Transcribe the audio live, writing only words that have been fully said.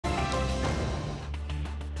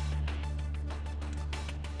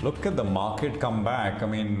Look at the market come back. I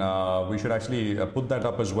mean, we should actually put that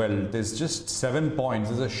up as well. There's just 7 points.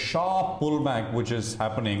 There's a sharp pullback which is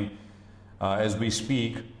happening as we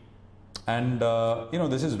speak. And, you know,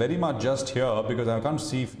 this is very much just here because I can't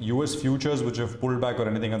see US futures which have pulled back or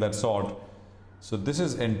anything of that sort. So this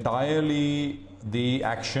is entirely the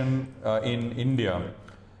action in India.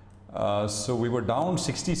 So we were down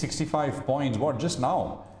 65 points, what, just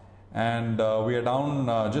now? And we are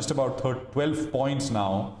down just about 12 points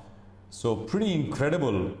now. So pretty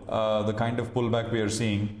incredible the kind of pullback we are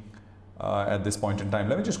seeing at this point in time.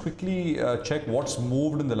 Let me just quickly check what's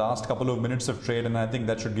moved in the last couple of minutes of trade, and I think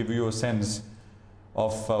that should give you a sense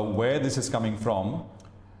of where this is coming from.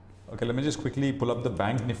 Okay, let me just quickly pull up the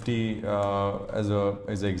Bank Nifty as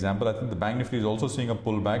an example. I think the Bank Nifty is also seeing a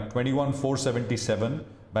pullback, 21,477.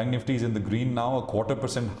 Bank Nifty is in the green now,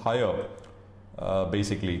 0.25% higher,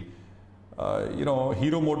 basically. You know,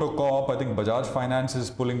 Hero MotoCorp, I think Bajaj Finance is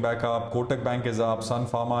pulling back up, Kotak Bank is up, Sun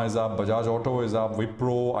Pharma is up, Bajaj Auto is up,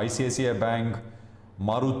 Wipro, ICICI Bank,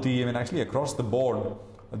 Maruti. I mean, actually across the board,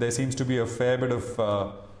 there seems to be a fair bit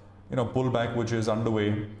of, you know, pullback which is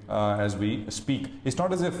underway as we speak. It's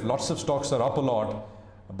not as if lots of stocks are up a lot,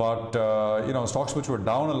 but, you know, stocks which were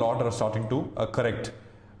down a lot are starting to correct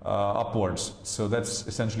upwards. So that's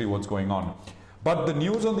essentially what's going on. But the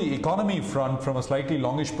news on the economy front from a slightly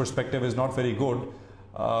longish perspective is not very good.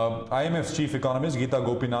 IMF's chief economist Geeta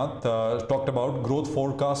Gopinath talked about growth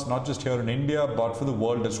forecasts not just here in India but for the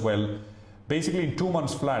world as well. Basically in 2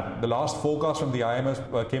 months flat. The last forecast from the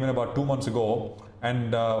IMF came in about 2 months ago, and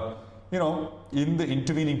you know, in the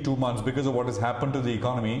intervening 2 months, because of what has happened to the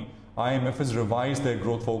economy, IMF has revised their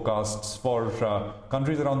growth forecasts for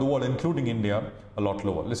countries around the world, including India, a lot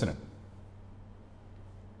lower. Listen in.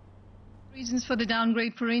 Reasons for the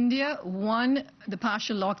downgrade for India. One, the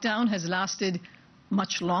partial lockdown has lasted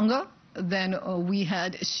much longer than we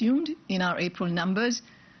had assumed in our April numbers.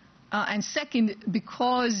 And second,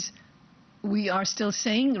 because we are still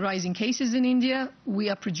seeing rising cases in India, we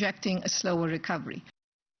are projecting a slower recovery.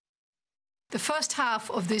 The first half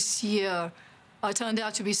of this year turned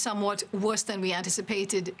out to be somewhat worse than we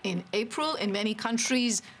anticipated in April. In many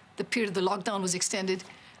countries, the period of the lockdown was extended.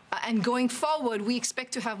 And going forward, we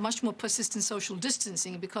expect to have much more persistent social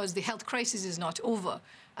distancing because the health crisis is not over.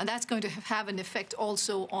 And that's going to have an effect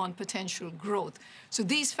also on potential growth. So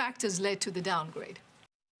these factors led to the downgrade.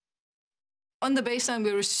 On the baseline,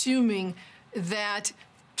 we're assuming that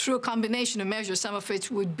through a combination of measures, some of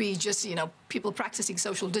which would be just, you know, people practicing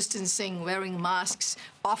social distancing, wearing masks,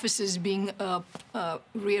 offices being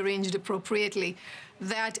rearranged appropriately,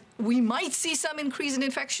 that we might see some increase in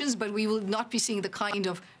infections, but we will not be seeing the kind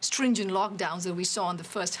of stringent lockdowns that we saw in the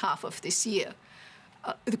first half of this year.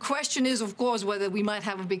 The question is, of course, whether we might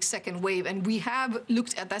have a big second wave. And we have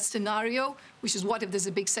looked at that scenario, which is what if there's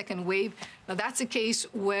a big second wave. Now, that's a case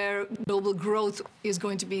where global growth is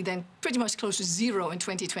going to be then pretty much close to zero in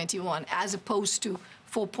 2021, as opposed to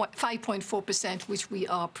 5.4%, which we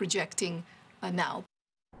are projecting now.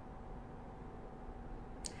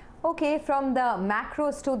 Okay, from the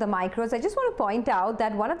macros to the micros, I just want to point out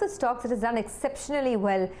that one of the stocks that has done exceptionally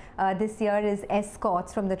well this year is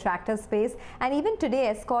Escorts from the tractor space. And even today,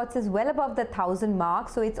 Escorts is well above the 1,000 mark.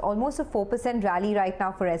 So it's almost a 4% rally right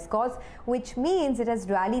now for Escorts, which means it has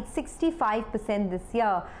rallied 65% this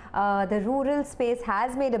year. The rural space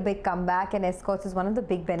has made a big comeback, and Escorts is one of the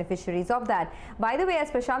big beneficiaries of that. By the way,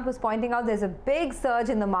 as Prashant was pointing out, there's a big surge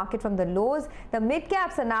in the market from the lows. The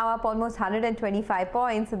mid-caps are now up almost 125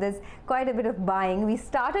 points. So there's quite a bit of buying. We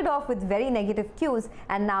started off with very negative cues,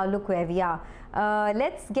 and now look where we are.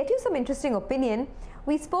 Let's get you some interesting opinion.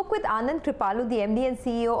 We spoke with Anand Kripalu, the MD and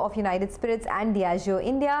CEO of United Spirits and Diageo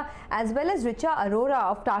India, as well as Richa Arora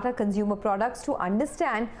of Tata Consumer Products, to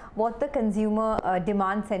understand what the consumer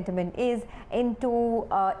demand sentiment is into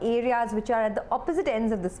areas which are at the opposite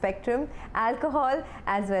ends of the spectrum, alcohol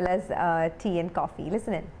as well as tea and coffee.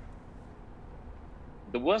 Listen in.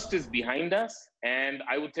 The worst is behind us, and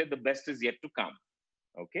I would say the best is yet to come.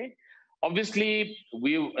 Okay. Obviously,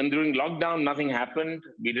 during lockdown, nothing happened.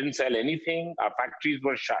 We didn't sell anything. Our factories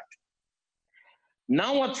were shut.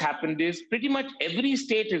 Now what's happened is pretty much every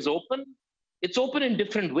state is open. It's open in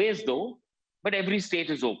different ways though, but every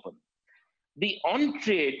state is open. The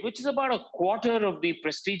on-trade, which is about a quarter of the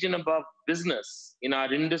prestige and above business in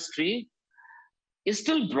our industry, is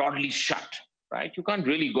still broadly shut, right? You can't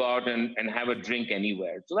really go out and have a drink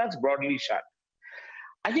anywhere. So that's broadly shut.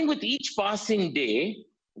 I think with each passing day,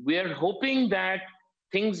 we're hoping that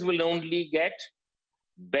things will only get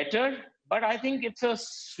better, but I think it's a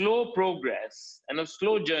slow progress and a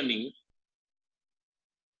slow journey.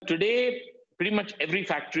 Today, pretty much every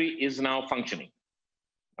factory is now functioning.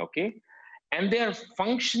 okay? And they are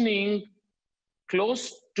functioning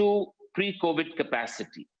close to pre-COVID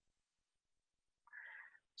capacity.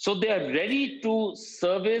 So they are ready to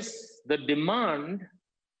service the demand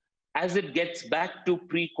as it gets back to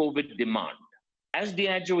pre-COVID demand. As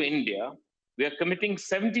Diageo India, we are committing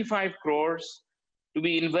 75 crores to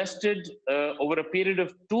be invested over a period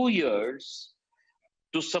of 2 years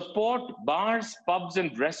to support bars, pubs,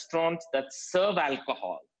 and restaurants that serve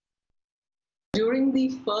alcohol. During the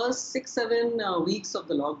first 6-7 weeks of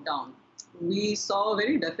the lockdown, we saw a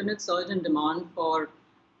very definite surge in demand for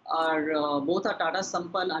our both our Tata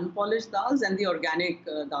Sampann unpolished dals and the organic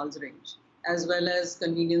dals range, as well as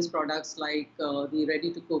convenience products like the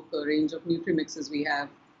ready-to-cook range of Nutri-mixes we have,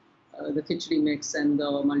 the khichdi mix and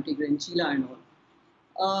the multigrain chila and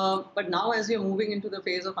all. But now as we are moving into the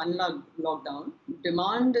phase of lockdown,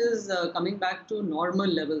 demand is coming back to normal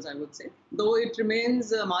levels, I would say, though it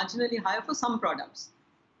remains marginally higher for some products.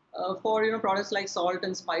 For products like salt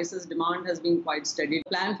and spices, demand has been quite steady.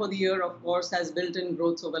 Plan for the year, of course, has built-in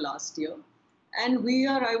growth over last year. And we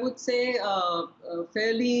are, I would say,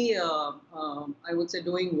 fairly,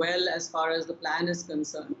 doing well as far as the plan is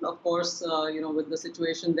concerned. Of course, with the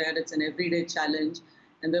situation there, it's an everyday challenge.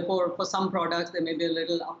 And therefore, for some products, there may be a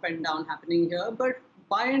little up and down happening here. But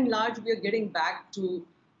by and large, we are getting back to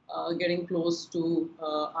getting close to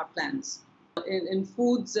our plans. In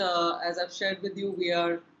foods, as I've shared with you, we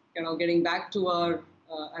are getting back to our,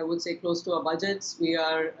 I would say, close to our budgets. We've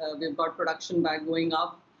got production back going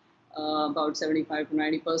up about 75 to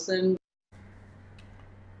 90%.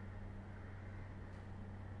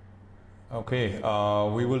 Okay,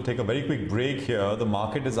 we will take a very quick break here. The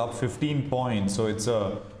market is up 15 points, so it's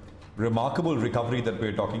a remarkable recovery that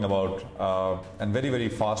we're talking about, and very, very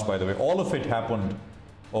fast, by the way. All of it happened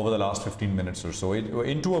over the last 15 minutes or so.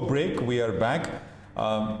 Into a break, we are back.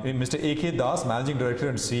 Mr. A.K. Das, Managing Director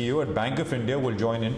and CEO at Bank of India, will join in